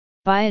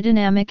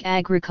Biodynamic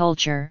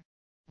agriculture,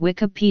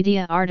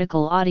 Wikipedia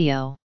article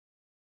audio.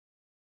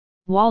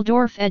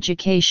 Waldorf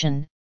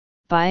education,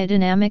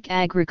 biodynamic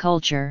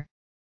agriculture,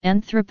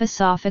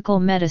 anthroposophical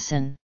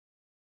medicine.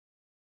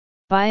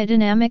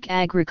 Biodynamic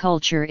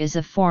agriculture is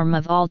a form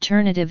of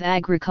alternative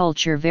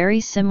agriculture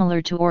very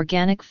similar to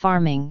organic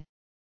farming,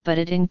 but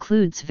it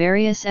includes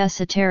various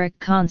esoteric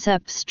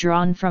concepts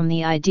drawn from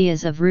the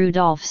ideas of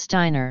Rudolf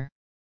Steiner.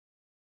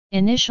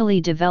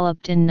 Initially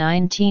developed in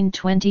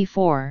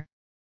 1924,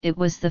 it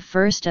was the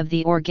first of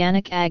the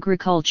organic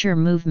agriculture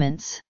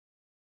movements.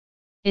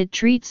 It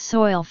treats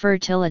soil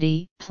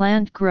fertility,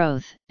 plant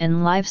growth,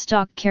 and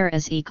livestock care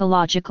as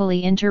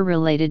ecologically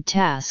interrelated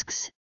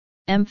tasks,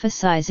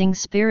 emphasizing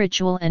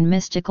spiritual and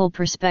mystical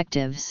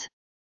perspectives.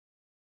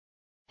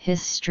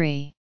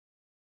 History.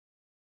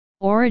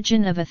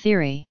 Origin of a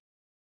theory.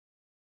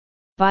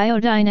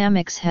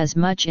 Biodynamics has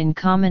much in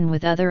common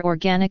with other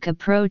organic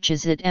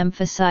approaches. It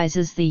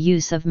emphasizes the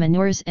use of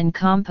manures and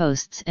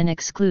composts and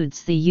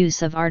excludes the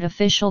use of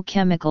artificial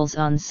chemicals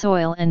on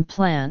soil and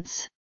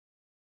plants.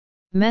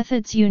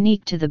 Methods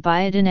unique to the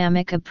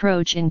biodynamic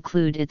approach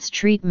include its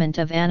treatment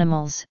of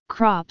animals,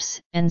 crops,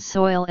 and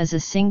soil as a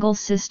single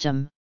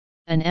system,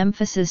 an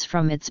emphasis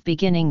from its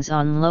beginnings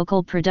on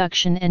local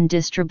production and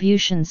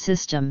distribution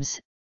systems,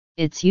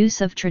 its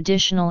use of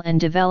traditional and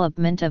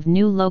development of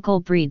new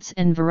local breeds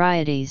and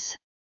varieties.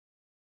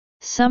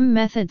 Some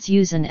methods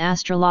use an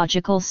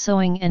astrological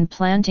sowing and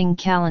planting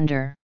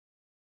calendar.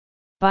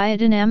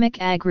 Biodynamic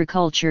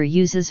agriculture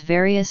uses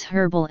various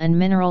herbal and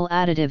mineral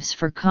additives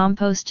for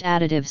compost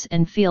additives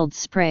and field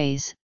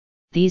sprays.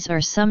 These are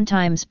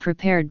sometimes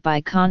prepared by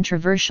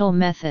controversial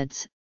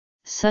methods,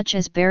 such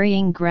as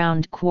burying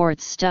ground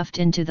quartz stuffed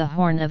into the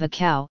horn of a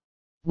cow,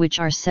 which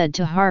are said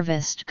to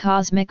harvest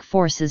cosmic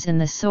forces in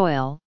the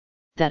soil,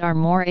 that are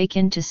more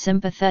akin to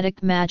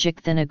sympathetic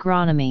magic than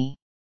agronomy.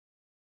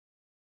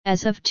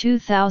 As of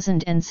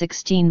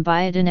 2016,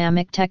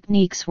 biodynamic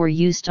techniques were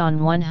used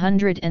on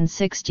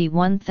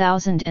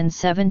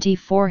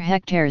 161,074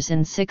 hectares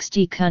in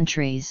 60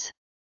 countries.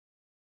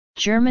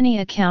 Germany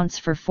accounts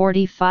for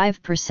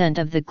 45%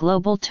 of the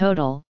global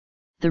total,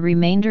 the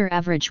remainder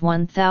average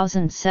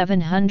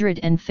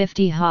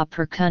 1,750 ha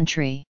per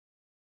country.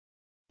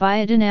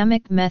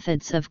 Biodynamic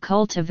methods of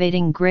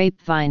cultivating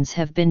grapevines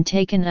have been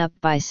taken up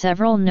by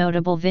several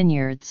notable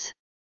vineyards.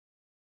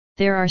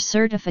 There are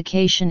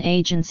certification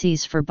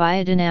agencies for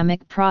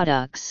biodynamic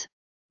products,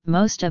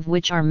 most of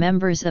which are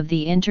members of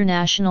the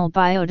International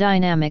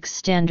Biodynamics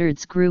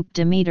Standards Group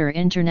Demeter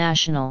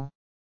International.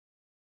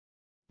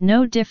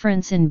 No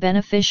difference in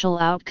beneficial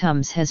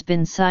outcomes has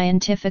been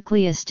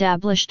scientifically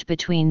established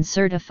between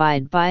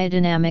certified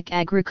biodynamic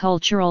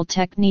agricultural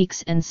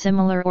techniques and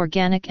similar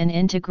organic and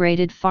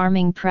integrated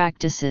farming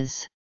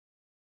practices.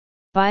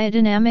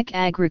 Biodynamic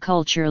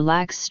agriculture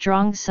lacks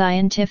strong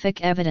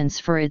scientific evidence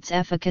for its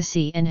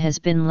efficacy and has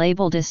been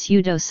labeled a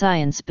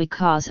pseudoscience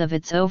because of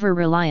its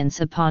over-reliance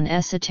upon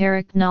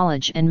esoteric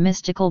knowledge and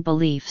mystical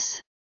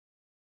beliefs.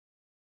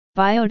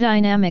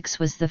 Biodynamics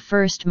was the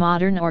first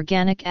modern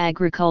organic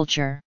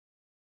agriculture.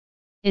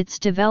 Its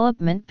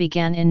development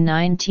began in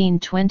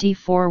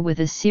 1924 with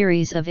a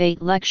series of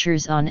 8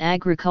 lectures on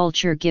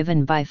agriculture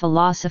given by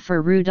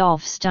philosopher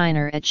Rudolf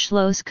Steiner at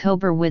Schloss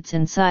Koberwitz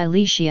in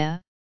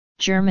Silesia,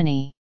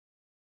 Germany.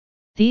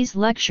 These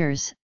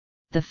lectures,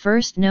 the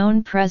first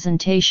known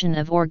presentation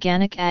of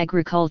organic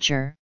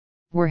agriculture,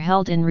 were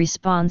held in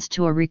response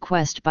to a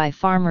request by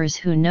farmers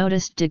who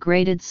noticed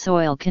degraded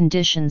soil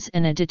conditions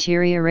and a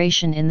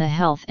deterioration in the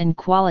health and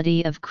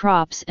quality of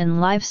crops and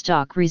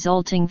livestock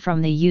resulting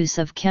from the use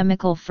of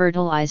chemical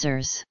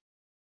fertilizers.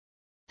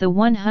 The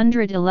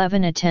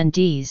 111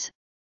 attendees,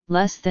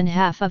 less than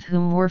half of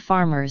whom were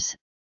farmers,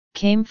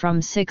 came from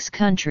 6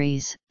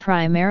 countries,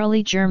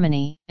 primarily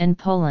Germany and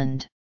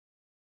Poland.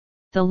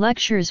 The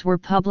lectures were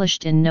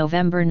published in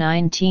November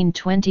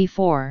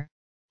 1924.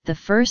 The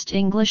first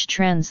English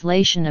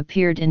translation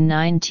appeared in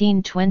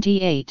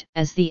 1928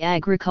 as the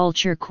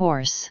Agriculture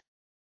course.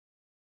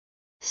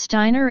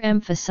 Steiner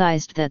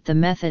emphasized that the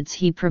methods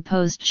he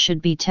proposed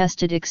should be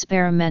tested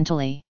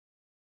experimentally.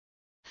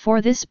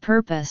 For this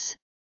purpose,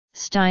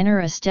 Steiner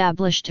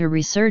established a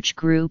research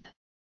group,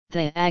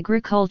 the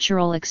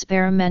Agricultural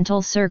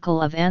Experimental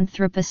Circle of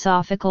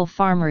Anthroposophical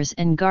Farmers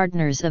and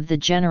Gardeners of the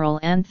General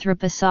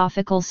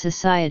Anthroposophical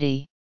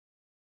Society.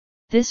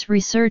 This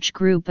research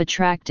group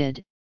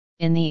attracted,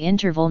 in the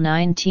interval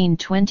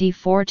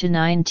 1924 to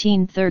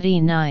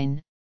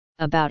 1939,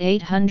 about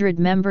 800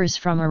 members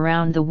from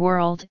around the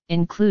world,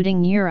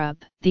 including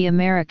Europe, the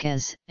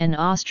Americas, and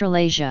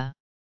Australasia.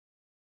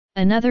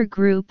 Another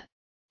group,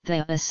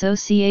 the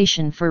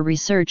Association for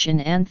Research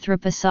in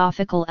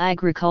Anthroposophical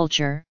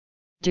Agriculture,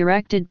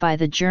 directed by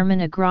the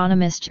German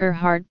agronomist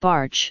Erhard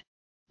Bartsch,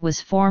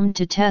 was formed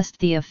to test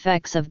the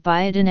effects of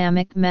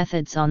biodynamic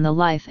methods on the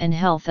life and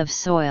health of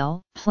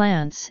soil,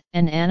 plants,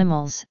 and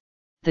animals.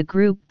 The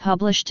group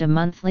published a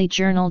monthly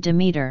journal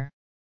Demeter.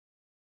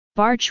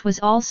 Bartsch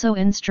was also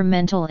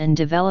instrumental in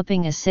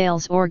developing a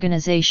sales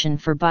organization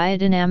for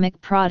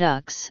biodynamic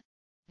products,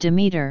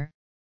 Demeter,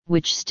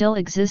 which still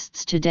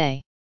exists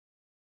today.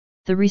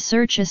 The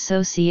research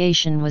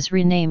association was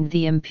renamed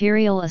the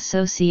Imperial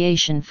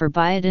Association for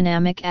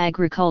Biodynamic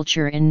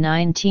Agriculture in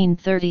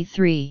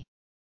 1933.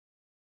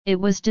 It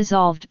was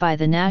dissolved by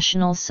the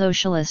National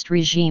Socialist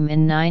regime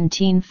in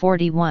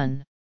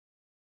 1941.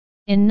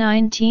 In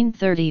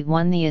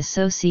 1931 the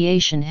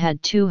association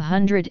had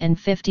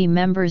 250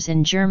 members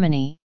in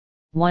Germany,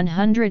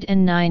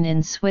 109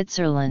 in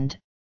Switzerland,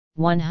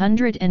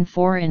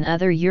 104 in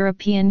other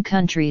European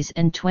countries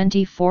and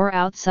 24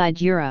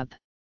 outside Europe.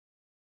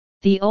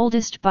 The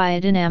oldest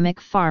biodynamic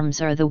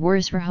farms are the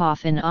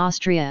Wurzerhof in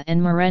Austria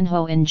and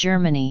Marenho in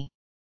Germany.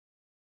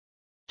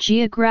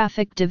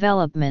 Geographic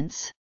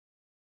developments.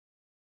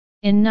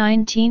 In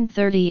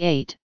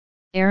 1938,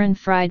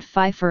 Ehrenfried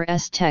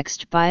Pfeiffer's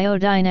text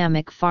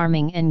Biodynamic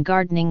Farming and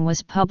Gardening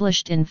was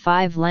published in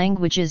 5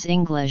 languages: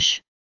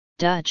 English,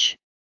 Dutch,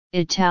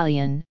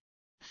 Italian,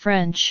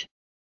 French,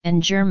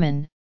 and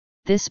German.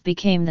 This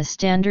became the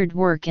standard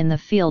work in the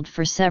field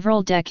for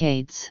several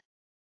decades.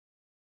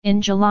 In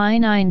July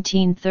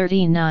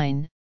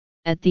 1939,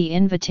 at the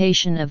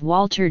invitation of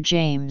Walter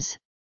James,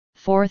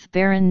 4th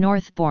Baron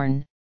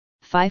Northbourne,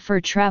 Pfeiffer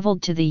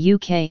travelled to the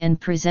UK and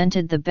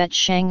presented the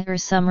Betshanger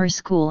Summer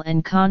School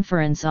and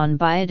Conference on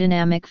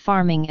Biodynamic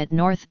Farming at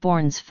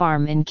Northbourne's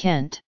farm in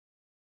Kent.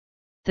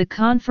 The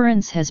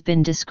conference has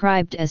been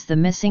described as the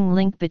missing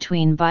link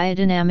between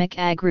biodynamic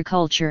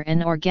agriculture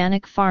and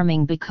organic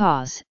farming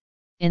because,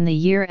 in the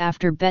year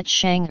after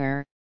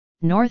Betshanger,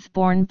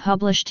 Northbourne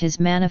published his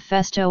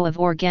Manifesto of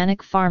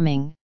Organic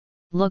Farming,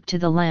 Look to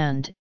the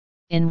Land,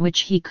 in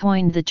which he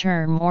coined the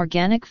term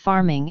organic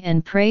farming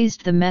and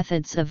praised the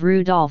methods of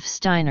Rudolf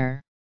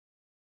Steiner.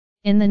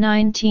 In the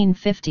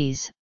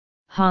 1950s,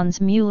 Hans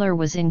Müller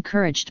was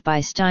encouraged by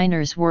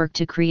Steiner's work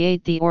to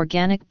create the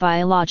organic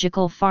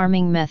biological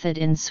farming method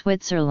in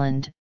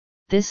Switzerland.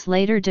 This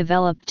later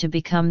developed to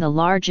become the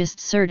largest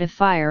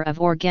certifier of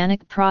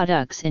organic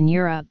products in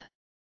Europe,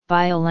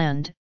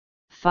 Bioland,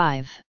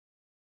 5.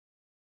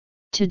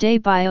 Today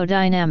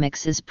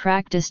biodynamics is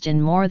practiced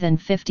in more than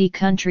 50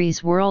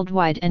 countries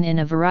worldwide and in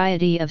a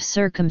variety of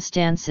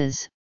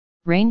circumstances,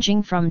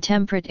 ranging from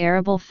temperate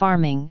arable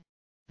farming,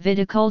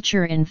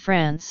 viticulture in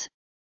France,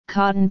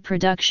 cotton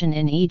production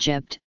in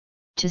Egypt,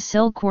 to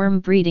silkworm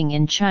breeding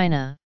in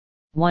China.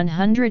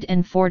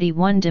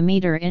 141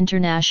 Demeter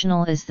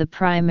International is the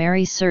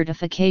primary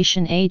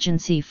certification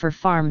agency for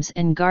farms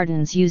and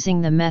gardens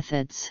using the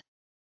methods.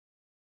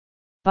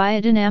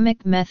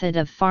 Biodynamic method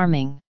of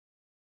farming.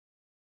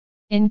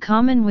 In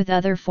common with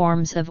other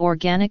forms of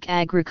organic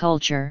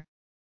agriculture,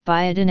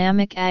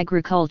 biodynamic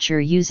agriculture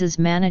uses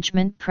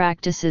management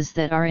practices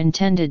that are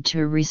intended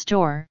to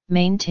restore,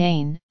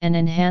 maintain, and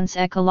enhance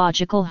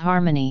ecological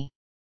harmony.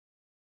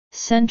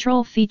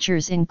 Central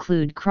features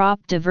include crop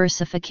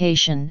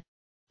diversification,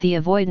 the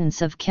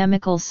avoidance of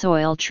chemical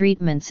soil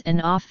treatments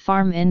and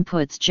off-farm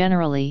inputs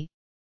generally,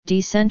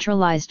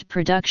 decentralized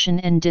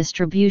production and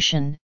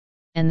distribution,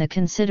 and the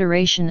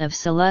consideration of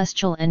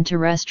celestial and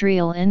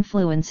terrestrial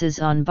influences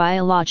on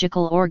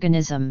biological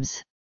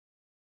organisms.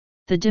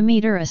 The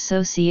Demeter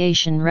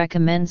Association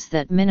recommends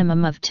that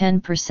minimum of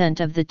 10%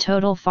 of the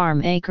total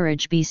farm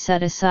acreage be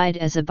set aside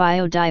as a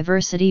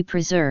biodiversity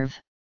preserve.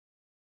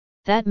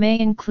 That may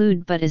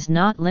include but is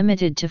not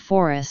limited to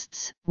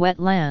forests,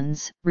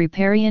 wetlands,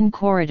 riparian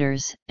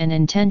corridors, and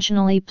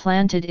intentionally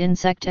planted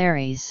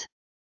insectaries.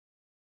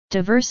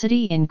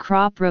 Diversity in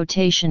crop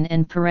rotation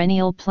and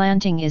perennial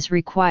planting is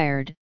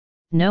required.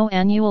 No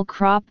annual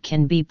crop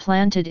can be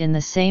planted in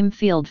the same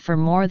field for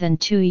more than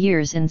 2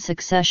 years in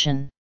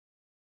succession.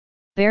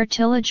 Bare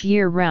tillage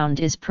year-round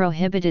is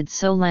prohibited,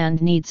 so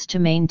land needs to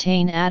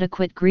maintain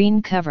adequate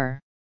green cover.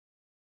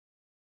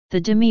 The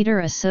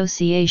Demeter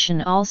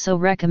Association also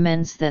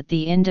recommends that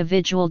the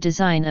individual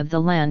design of the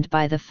land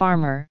by the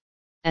farmer,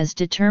 as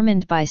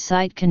determined by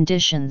site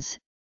conditions,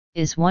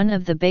 is one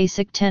of the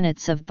basic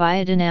tenets of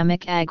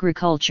biodynamic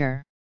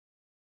agriculture.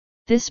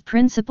 This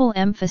principle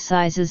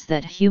emphasizes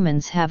that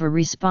humans have a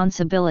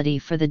responsibility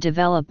for the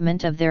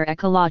development of their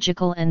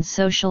ecological and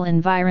social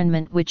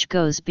environment, which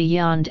goes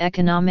beyond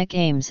economic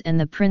aims and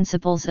the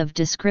principles of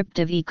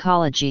descriptive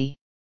ecology.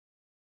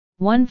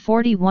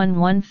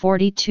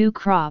 141-142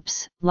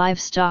 Crops,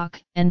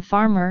 livestock, and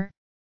farmer,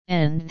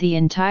 and the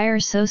entire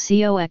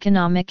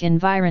socio-economic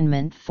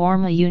environment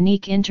form a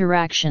unique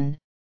interaction,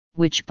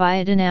 which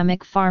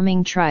biodynamic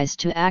farming tries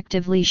to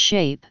actively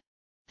shape,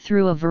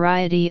 through a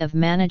variety of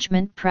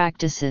management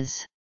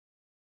practices.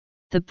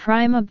 The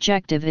prime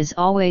objective is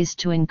always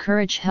to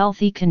encourage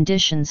healthy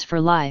conditions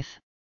for life,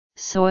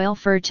 soil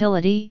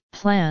fertility,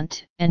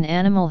 plant and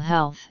animal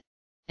health,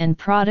 and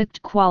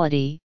product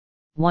quality.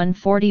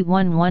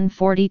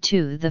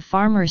 141-142 The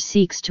farmer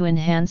seeks to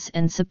enhance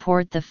and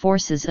support the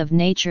forces of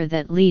nature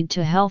that lead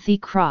to healthy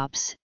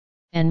crops,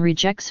 and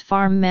rejects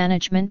farm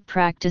management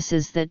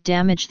practices that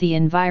damage the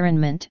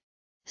environment,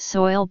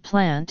 soil,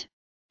 plant,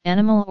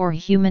 animal or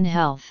human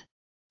health.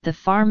 The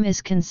farm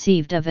is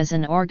conceived of as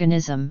an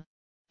organism,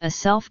 a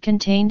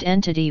self-contained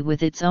entity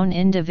with its own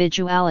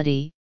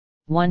individuality,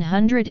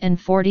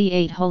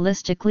 148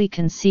 holistically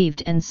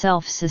conceived and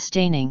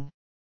self-sustaining.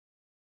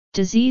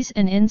 Disease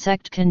and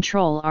insect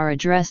control are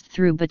addressed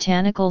through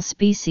botanical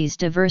species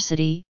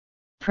diversity,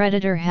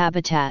 predator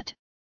habitat,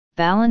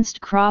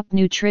 balanced crop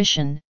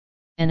nutrition,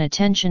 and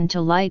attention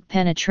to light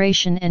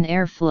penetration and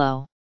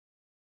airflow.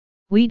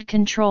 Weed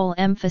control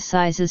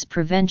emphasizes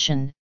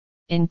prevention,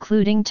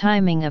 including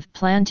timing of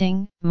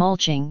planting,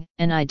 mulching,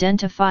 and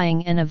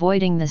identifying and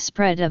avoiding the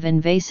spread of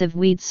invasive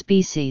weed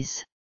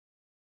species.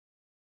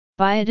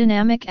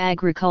 Biodynamic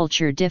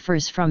agriculture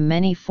differs from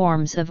many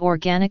forms of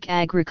organic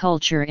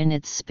agriculture in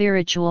its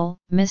spiritual,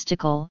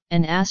 mystical,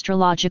 and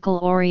astrological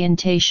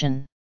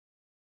orientation.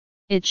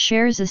 It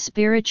shares a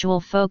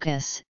spiritual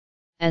focus,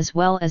 as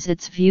well as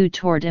its view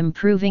toward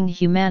improving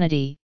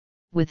humanity.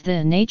 With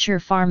the nature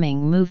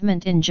farming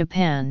movement in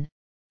Japan,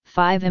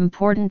 5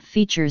 important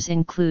features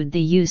include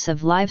the use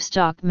of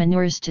livestock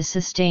manures to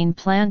sustain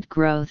plant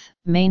growth,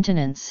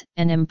 maintenance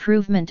and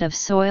improvement of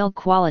soil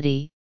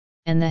quality,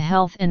 and the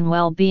health and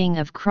well-being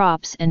of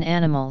crops and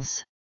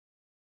animals.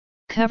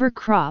 Cover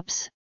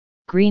crops,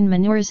 green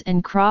manures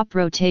and crop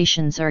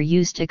rotations are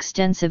used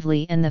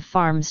extensively in the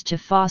farms to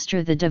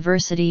foster the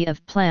diversity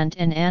of plant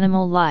and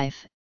animal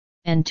life,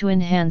 and to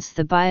enhance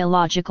the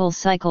biological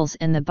cycles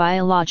and the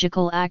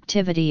biological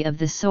activity of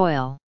the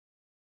soil.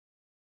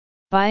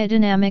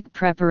 Biodynamic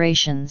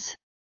preparations.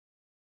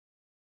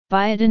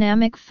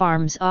 Biodynamic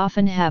farms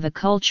often have a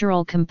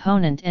cultural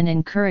component and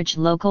encourage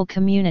local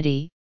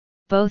community,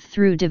 both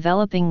through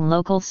developing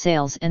local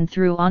sales and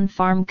through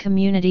on-farm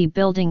community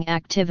building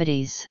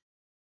activities.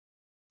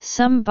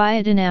 Some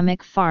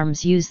biodynamic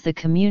farms use the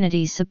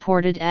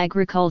community-supported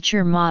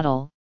agriculture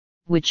model,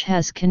 which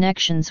has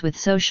connections with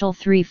social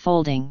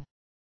threefolding.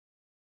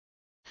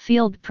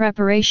 Field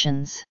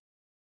preparations.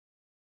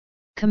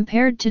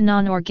 Compared to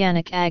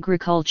non-organic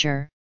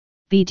agriculture,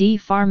 BD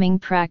farming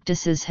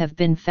practices have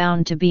been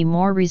found to be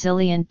more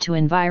resilient to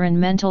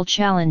environmental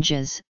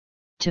challenges,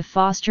 to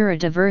foster a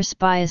diverse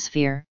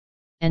biosphere,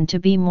 and to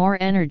be more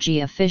energy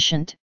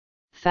efficient,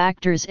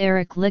 factors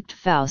Eric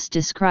Lichtfaus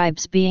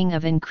describes being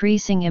of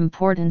increasing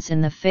importance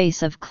in the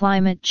face of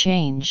climate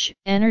change,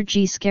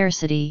 energy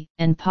scarcity,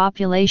 and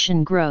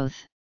population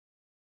growth.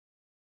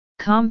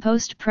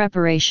 Compost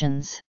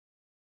preparations.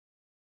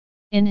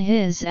 In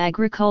his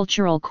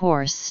agricultural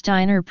course,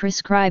 Steiner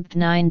prescribed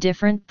 9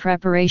 different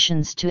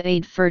preparations to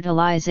aid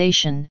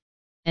fertilization,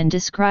 and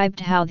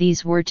described how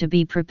these were to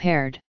be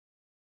prepared.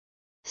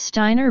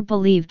 Steiner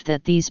believed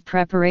that these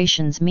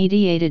preparations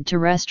mediated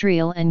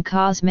terrestrial and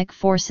cosmic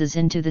forces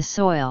into the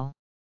soil.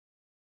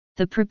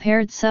 The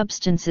prepared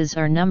substances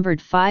are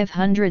numbered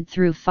 500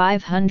 through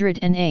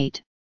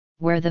 508,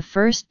 where the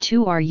first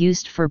 2 are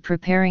used for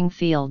preparing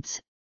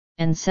fields,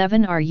 and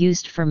 7 are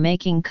used for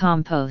making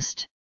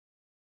compost.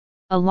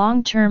 A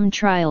long-term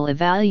trial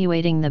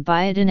evaluating the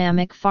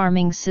biodynamic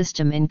farming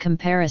system in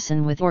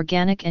comparison with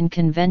organic and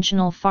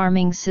conventional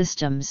farming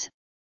systems,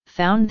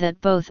 found that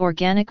both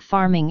organic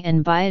farming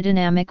and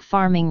biodynamic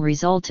farming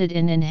resulted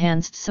in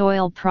enhanced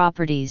soil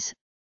properties,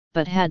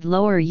 but had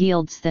lower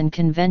yields than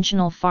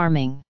conventional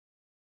farming.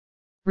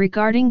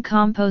 Regarding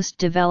compost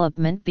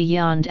development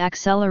beyond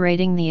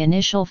accelerating the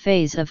initial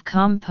phase of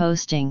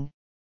composting,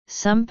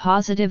 some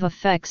positive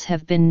effects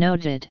have been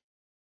noted.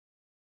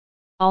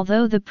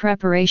 Although the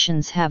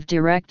preparations have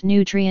direct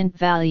nutrient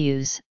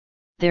values,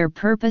 their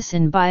purpose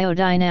in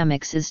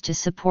biodynamics is to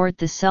support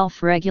the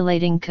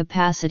self-regulating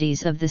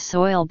capacities of the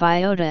soil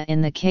biota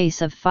in the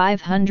case of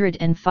 500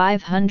 and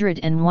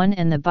 501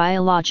 and the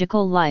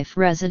biological life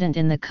resident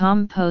in the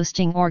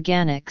composting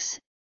organics,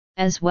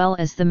 as well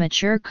as the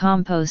mature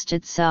compost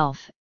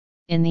itself,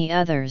 in the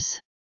others.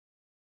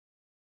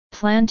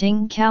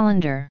 Planting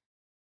calendar.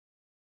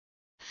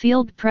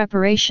 Field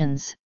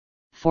preparations,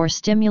 for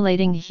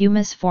stimulating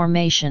humus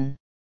formation.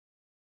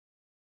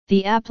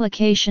 The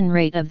application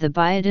rate of the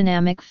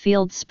biodynamic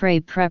field spray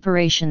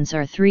preparations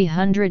are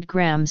 300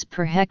 grams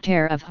per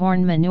hectare of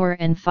horn manure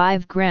and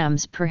 5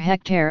 grams per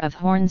hectare of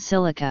horn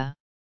silica.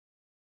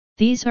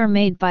 These are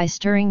made by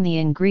stirring the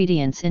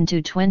ingredients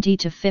into 20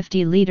 to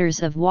 50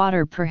 liters of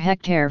water per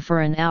hectare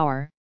for an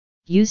hour,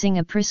 using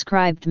a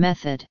prescribed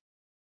method.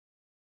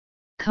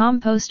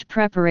 Compost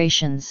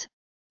preparations,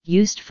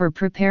 used for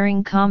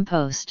preparing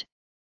compost,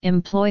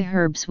 employ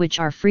herbs which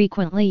are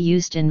frequently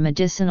used in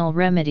medicinal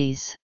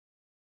remedies.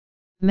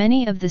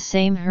 Many of the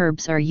same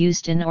herbs are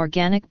used in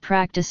organic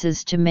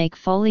practices to make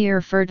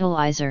foliar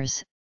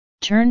fertilizers,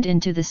 turned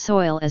into the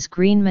soil as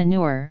green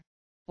manure,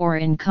 or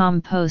in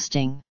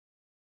composting.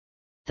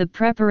 The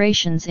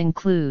preparations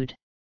include: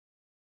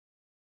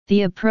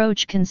 the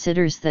approach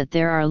considers that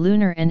there are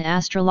lunar and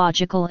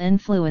astrological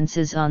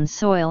influences on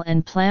soil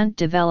and plant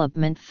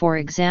development, for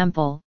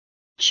example,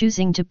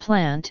 choosing to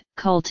plant,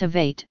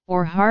 cultivate,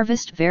 or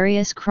harvest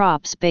various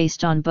crops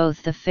based on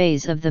both the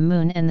phase of the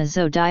moon and the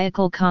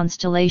zodiacal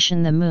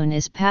constellation the moon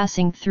is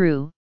passing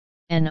through,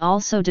 and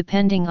also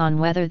depending on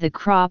whether the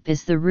crop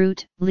is the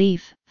root,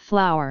 leaf,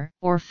 flower,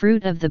 or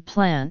fruit of the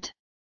plant.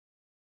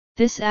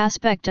 This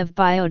aspect of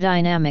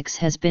biodynamics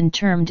has been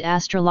termed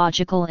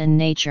astrological in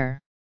nature.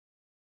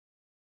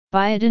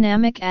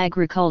 Biodynamic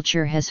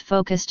agriculture has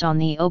focused on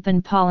the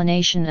open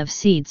pollination of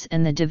seeds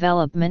and the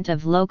development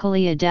of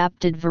locally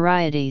adapted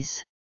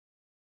varieties.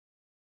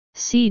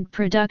 Seed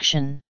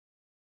production.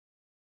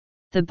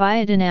 The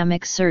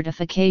Biodynamic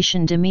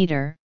Certification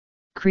Demeter,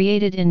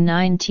 created in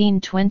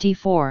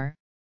 1924,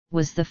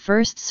 was the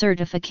first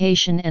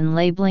certification and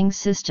labeling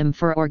system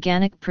for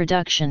organic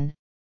production.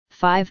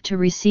 5. To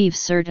receive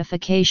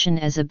certification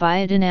as a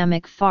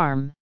biodynamic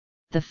farm,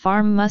 the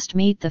farm must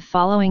meet the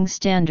following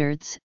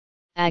standards: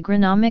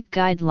 agronomic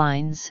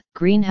guidelines,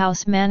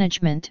 greenhouse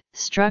management,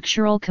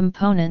 structural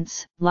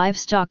components,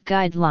 livestock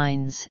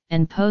guidelines,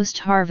 and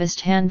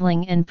post-harvest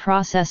handling and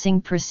processing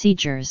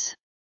procedures.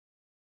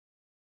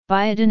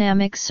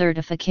 Biodynamic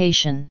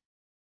certification.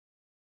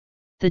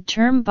 The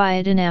term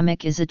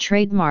biodynamic is a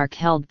trademark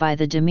held by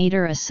the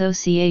Demeter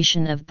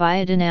Association of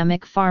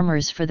Biodynamic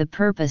Farmers for the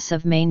purpose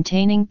of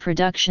maintaining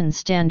production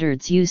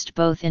standards used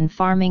both in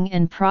farming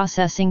and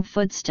processing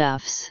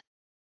foodstuffs.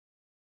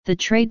 The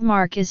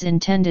trademark is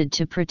intended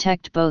to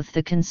protect both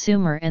the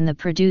consumer and the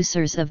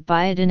producers of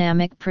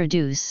biodynamic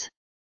produce.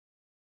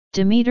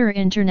 Demeter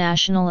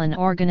International, an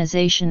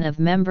organization of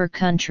member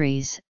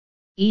countries.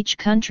 Each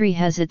country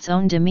has its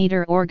own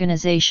Demeter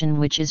organization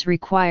which is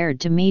required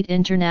to meet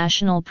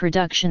international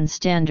production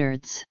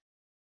standards.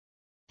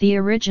 The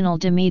original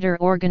Demeter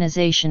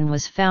organization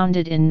was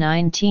founded in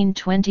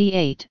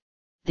 1928.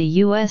 The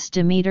U.S.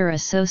 Demeter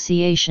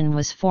Association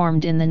was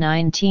formed in the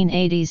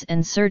 1980s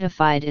and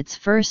certified its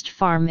first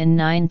farm in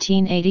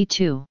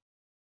 1982.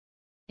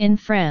 In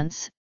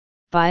France,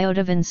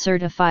 Biodynamic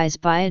certifies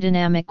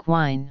biodynamic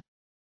wine.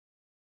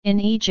 In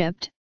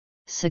Egypt,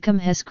 SECOM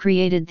has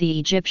created the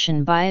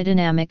Egyptian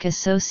Biodynamic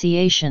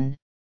Association,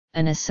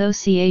 an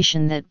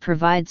association that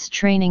provides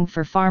training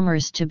for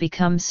farmers to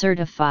become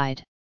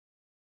certified.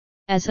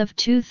 As of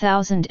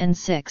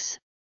 2006,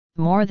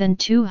 more than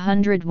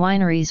 200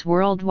 wineries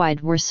worldwide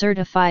were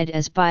certified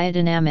as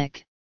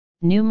biodynamic.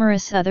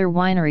 Numerous other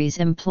wineries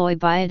employ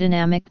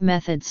biodynamic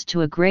methods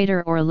to a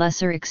greater or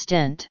lesser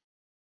extent.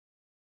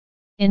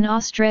 In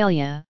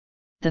Australia,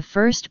 the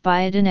first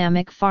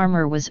biodynamic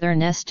farmer was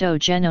Ernesto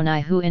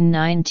Genoni, who in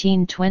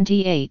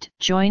 1928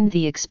 joined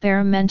the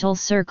experimental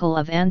circle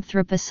of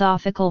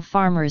anthroposophical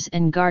farmers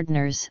and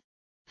gardeners,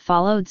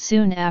 followed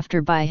soon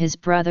after by his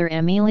brother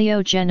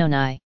Emilio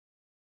Genoni.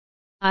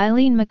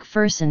 Eileen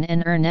McPherson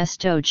and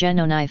Ernesto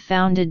Genoni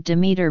founded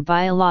Demeter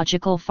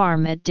Biological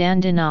Farm at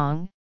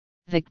Dandenong,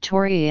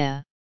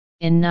 Victoria,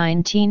 in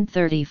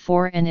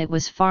 1934, and it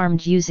was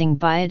farmed using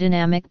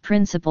biodynamic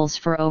principles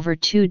for over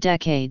 2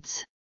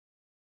 decades.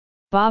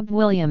 Bob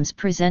Williams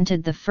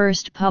presented the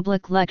first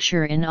public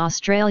lecture in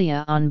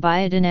Australia on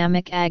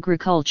biodynamic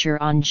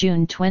agriculture on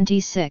June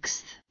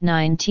 26,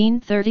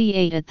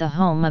 1938 at the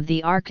home of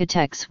the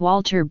architects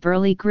Walter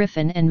Burley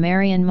Griffin and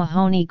Marion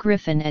Mahoney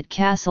Griffin at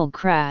Castle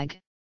Crag,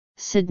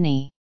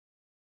 Sydney.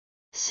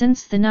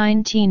 Since the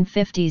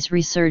 1950s,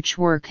 research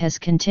work has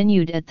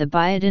continued at the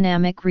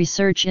Biodynamic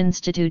Research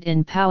Institute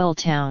in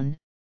Powelltown,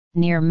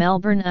 near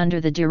Melbourne,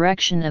 under the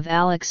direction of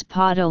Alex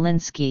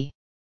Podolinsky.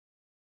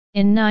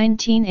 In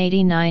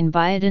 1989,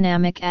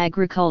 Biodynamic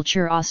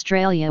Agriculture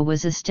Australia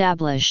was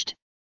established,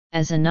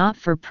 as a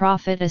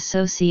not-for-profit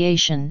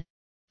association.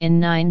 In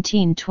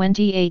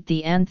 1928,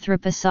 the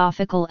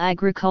Anthroposophical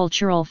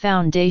Agricultural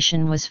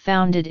Foundation was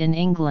founded in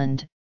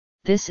England.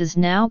 This is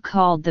now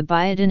called the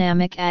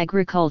Biodynamic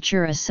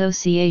Agriculture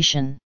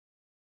Association.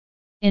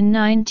 In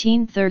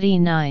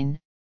 1939,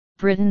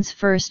 Britain's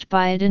first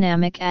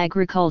Biodynamic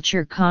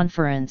Agriculture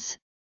Conference,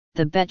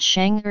 the Bet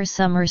Shanger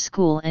Summer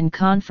School and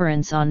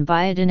Conference on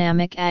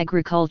Biodynamic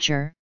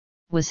Agriculture,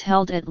 was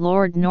held at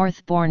Lord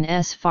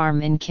Northbourne's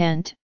farm in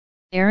Kent.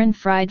 Aaron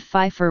Fried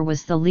Pfeiffer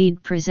was the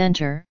lead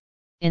presenter.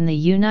 In the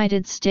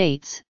United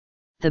States,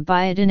 the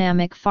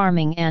Biodynamic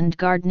Farming and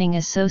Gardening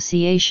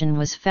Association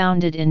was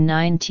founded in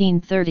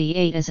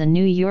 1938 as a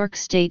New York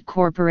State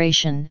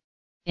corporation.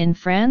 In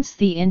France,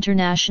 the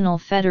International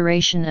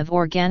Federation of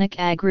Organic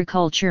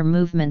Agriculture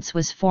Movements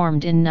was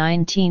formed in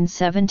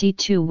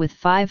 1972 with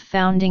 5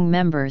 founding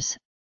members,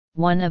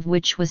 one of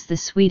which was the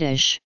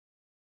Swedish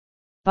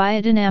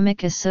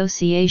Biodynamic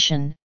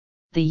Association.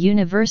 The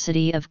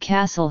University of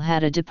Kassel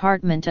had a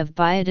Department of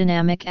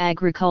Biodynamic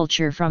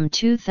Agriculture from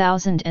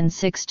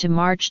 2006 to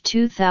March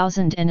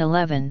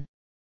 2011.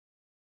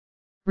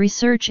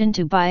 Research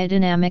into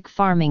biodynamic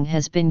farming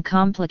has been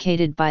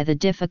complicated by the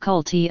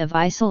difficulty of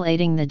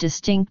isolating the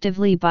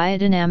distinctively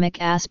biodynamic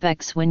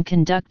aspects when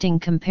conducting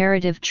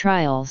comparative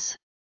trials.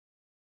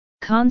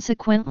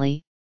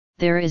 Consequently,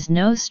 there is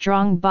no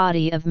strong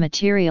body of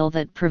material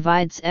that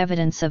provides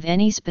evidence of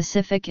any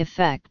specific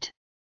effect.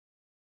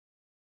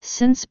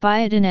 Since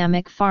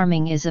biodynamic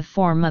farming is a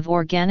form of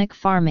organic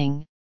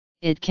farming,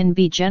 it can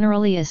be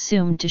generally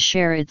assumed to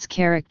share its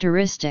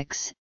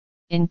characteristics,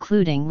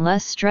 including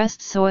less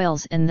stressed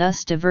soils and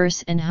thus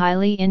diverse and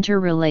highly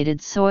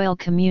interrelated soil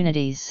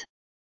communities.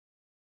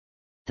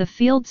 The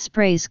field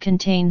sprays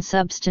contain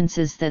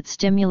substances that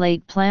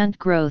stimulate plant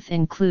growth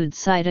include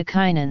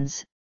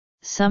cytokinins,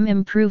 some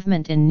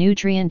improvement in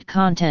nutrient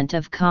content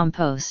of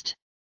compost.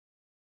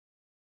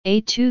 A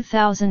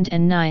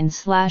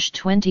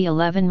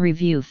 2009/2011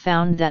 review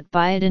found that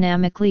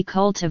biodynamically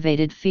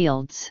cultivated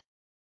fields'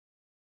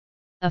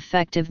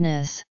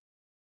 effectiveness,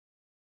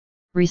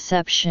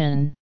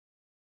 reception,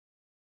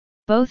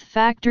 both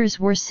factors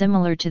were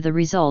similar to the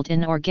result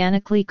in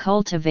organically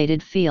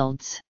cultivated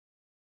fields.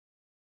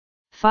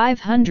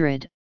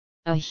 500.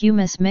 A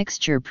humus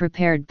mixture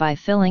prepared by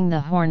filling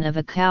the horn of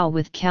a cow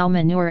with cow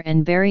manure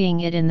and burying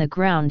it in the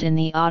ground in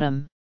the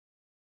autumn.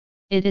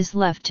 It is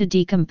left to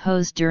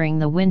decompose during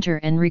the winter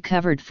and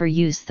recovered for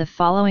use the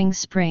following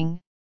spring.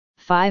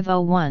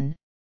 501.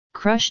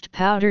 Crushed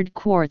powdered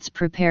quartz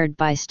prepared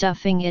by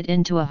stuffing it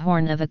into a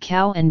horn of a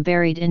cow and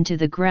buried into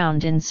the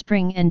ground in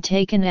spring and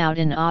taken out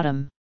in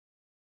autumn.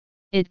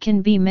 It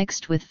can be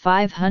mixed with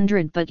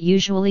 500 but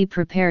usually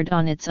prepared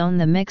on its own.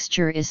 The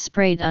mixture is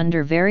sprayed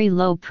under very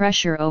low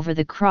pressure over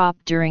the crop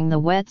during the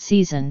wet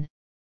season,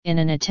 in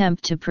an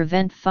attempt to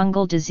prevent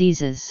fungal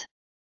diseases.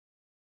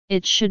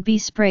 It should be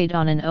sprayed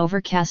on an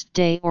overcast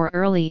day or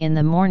early in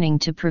the morning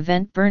to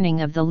prevent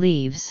burning of the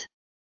leaves.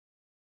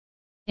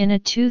 In a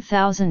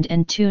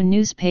 2002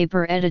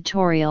 newspaper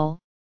editorial,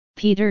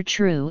 Peter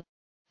True,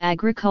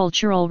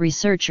 agricultural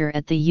researcher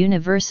at the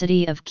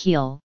University of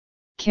Kiel,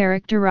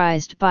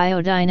 characterized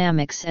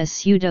biodynamics as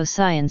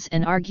pseudoscience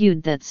and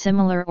argued that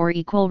similar or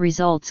equal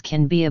results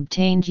can be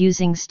obtained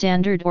using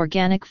standard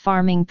organic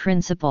farming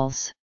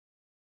principles.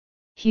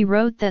 He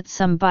wrote that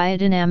some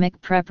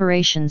biodynamic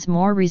preparations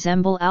more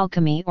resemble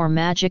alchemy or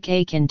magic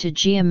akin to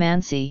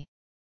geomancy.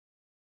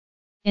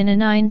 In a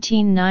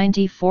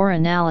 1994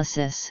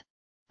 analysis,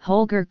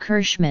 Holger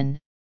Kirschmann,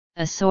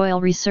 a soil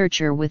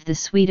researcher with the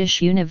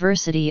Swedish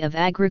University of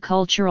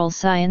Agricultural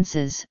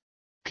Sciences,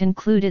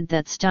 concluded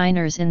that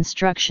Steiner's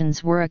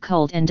instructions were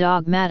occult and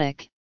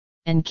dogmatic,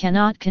 and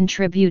cannot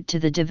contribute to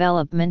the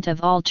development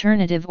of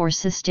alternative or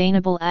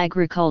sustainable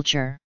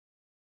agriculture.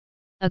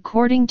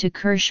 According to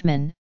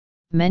Kirschmann,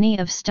 many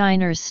of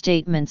Steiner's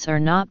statements are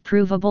not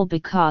provable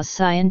because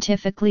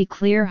scientifically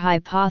clear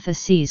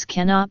hypotheses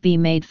cannot be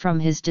made from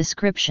his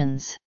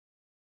descriptions.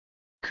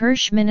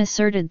 Kirschmann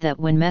asserted that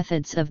when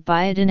methods of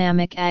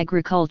biodynamic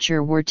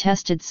agriculture were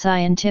tested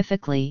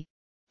scientifically,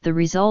 the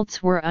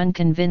results were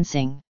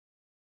unconvincing.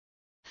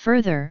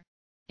 Further,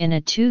 in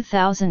a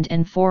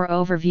 2004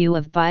 overview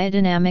of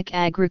biodynamic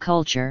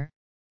agriculture,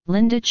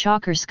 Linda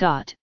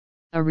Chalker-Scott,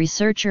 a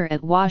researcher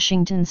at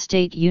Washington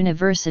State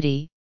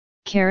University,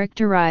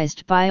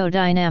 characterized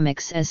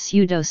biodynamics as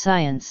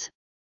pseudoscience,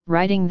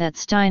 writing that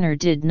Steiner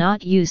did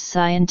not use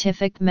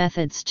scientific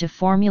methods to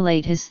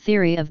formulate his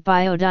theory of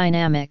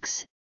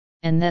biodynamics,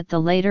 and that the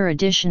later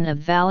addition of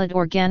valid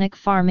organic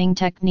farming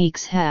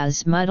techniques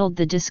has muddled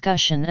the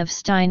discussion of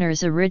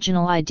Steiner's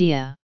original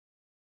idea.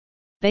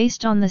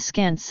 Based on the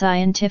scant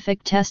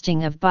scientific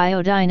testing of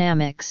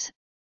biodynamics,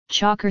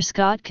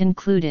 Chalker-Scott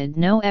concluded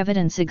no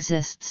evidence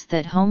exists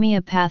that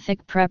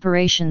homeopathic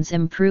preparations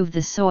improve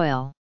the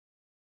soil.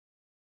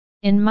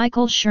 In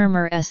Michael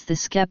Shermer's The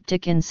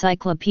Skeptic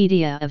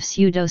Encyclopedia of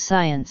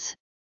Pseudoscience,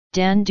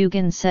 Dan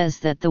Dugan says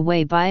that the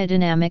way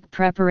biodynamic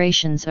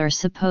preparations are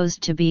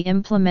supposed to be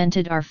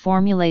implemented are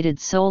formulated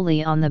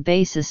solely on the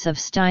basis of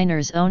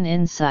Steiner's own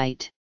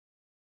insight.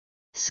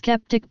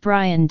 Skeptic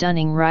Brian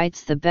Dunning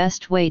writes the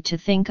best way to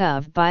think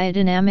of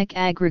biodynamic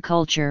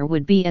agriculture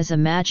would be as a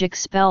magic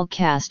spell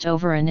cast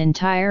over an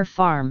entire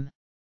farm.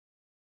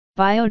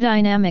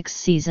 Biodynamics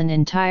sees an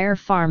entire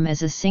farm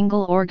as a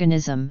single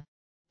organism,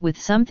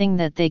 with something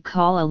that they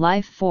call a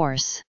life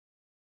force.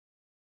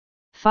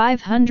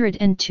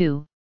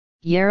 502.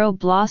 Yarrow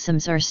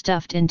blossoms are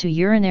stuffed into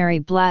urinary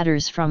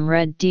bladders from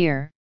red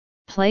deer,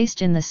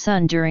 placed in the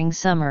sun during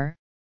summer,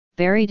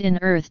 buried in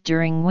earth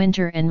during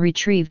winter and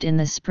retrieved in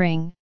the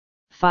spring.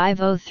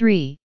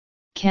 503.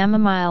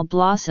 Chamomile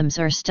blossoms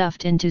are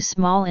stuffed into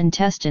small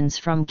intestines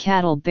from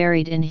cattle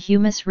buried in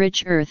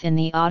humus-rich earth in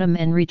the autumn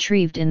and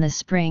retrieved in the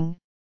spring.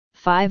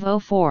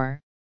 504.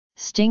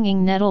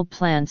 Stinging nettle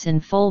plants in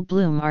full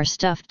bloom are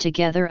stuffed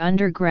together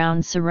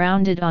underground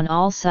surrounded on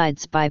all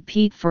sides by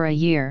peat for a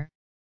year.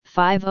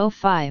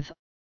 505.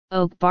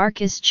 Oak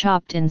bark is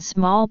chopped in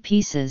small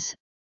pieces,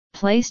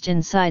 placed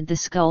inside the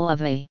skull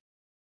of a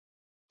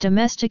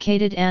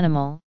domesticated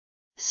animal,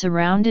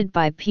 surrounded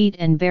by peat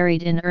and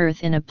buried in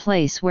earth in a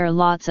place where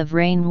lots of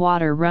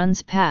rainwater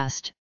runs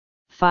past.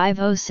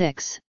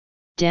 506.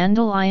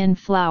 Dandelion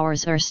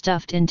flowers are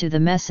stuffed into the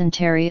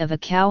mesentery of a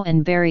cow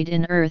and buried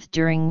in earth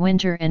during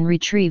winter and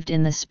retrieved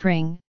in the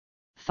spring.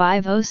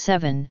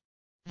 507.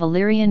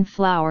 Valerian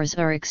flowers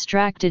are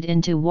extracted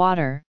into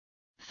water.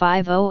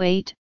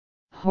 508.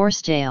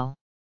 Horsetail.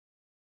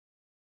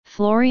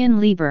 Florian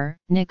Lieber,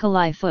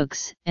 Nikolai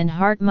Fuchs, and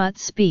Hartmut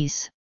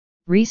Spies,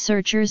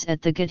 researchers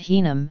at the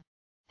Guggenheim,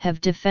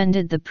 have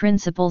defended the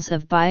principles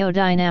of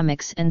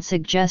biodynamics and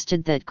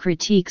suggested that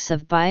critiques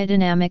of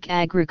biodynamic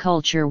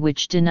agriculture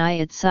which deny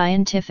its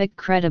scientific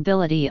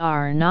credibility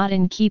are not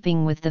in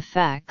keeping with the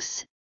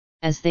facts,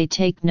 as they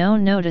take no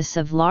notice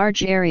of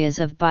large areas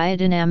of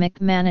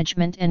biodynamic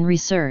management and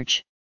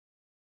research.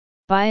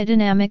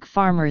 Biodynamic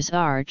farmers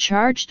are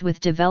charged with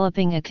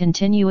developing a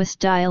continuous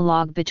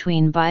dialogue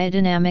between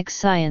biodynamic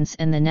science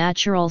and the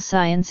natural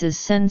sciences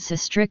sensu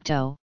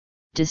stricto,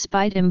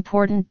 despite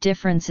important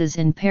differences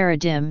in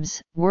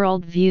paradigms,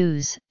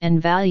 worldviews,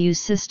 and value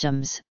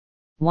systems.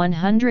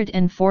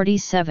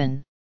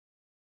 147.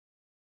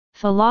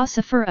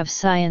 Philosopher of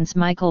science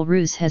Michael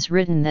Ruse has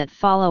written that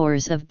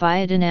followers of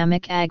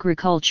biodynamic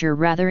agriculture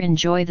rather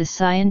enjoy the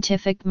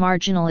scientific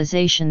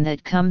marginalization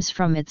that comes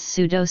from its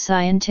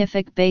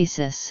pseudo-scientific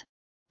basis,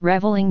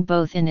 reveling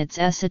both in its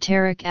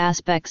esoteric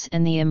aspects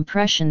and the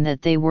impression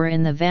that they were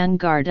in the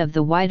vanguard of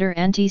the wider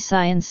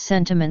anti-science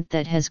sentiment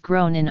that has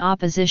grown in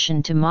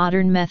opposition to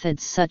modern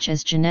methods such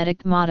as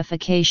genetic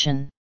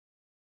modification.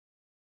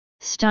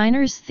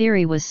 Steiner's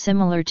theory was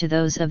similar to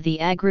those of the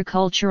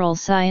agricultural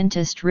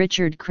scientist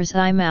Richard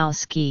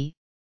Krzyzimowski,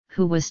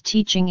 who was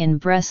teaching in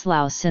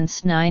Breslau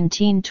since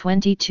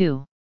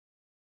 1922.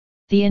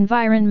 The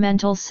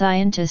environmental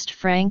scientist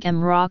Frank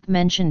M. Rock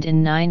mentioned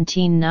in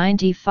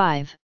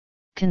 1995,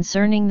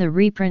 concerning the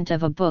reprint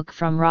of a book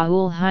from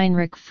Raoul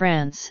Heinrich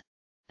France,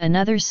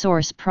 another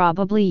source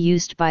probably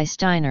used by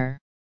Steiner.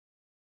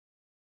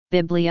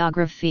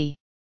 Bibliography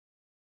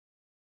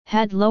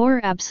had lower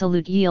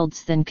absolute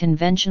yields than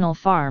conventional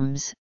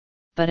farms,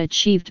 but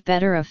achieved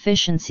better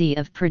efficiency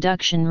of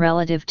production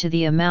relative to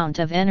the amount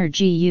of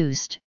energy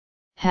used,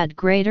 had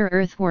greater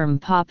earthworm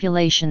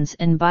populations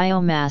and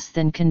biomass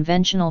than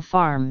conventional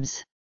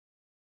farms.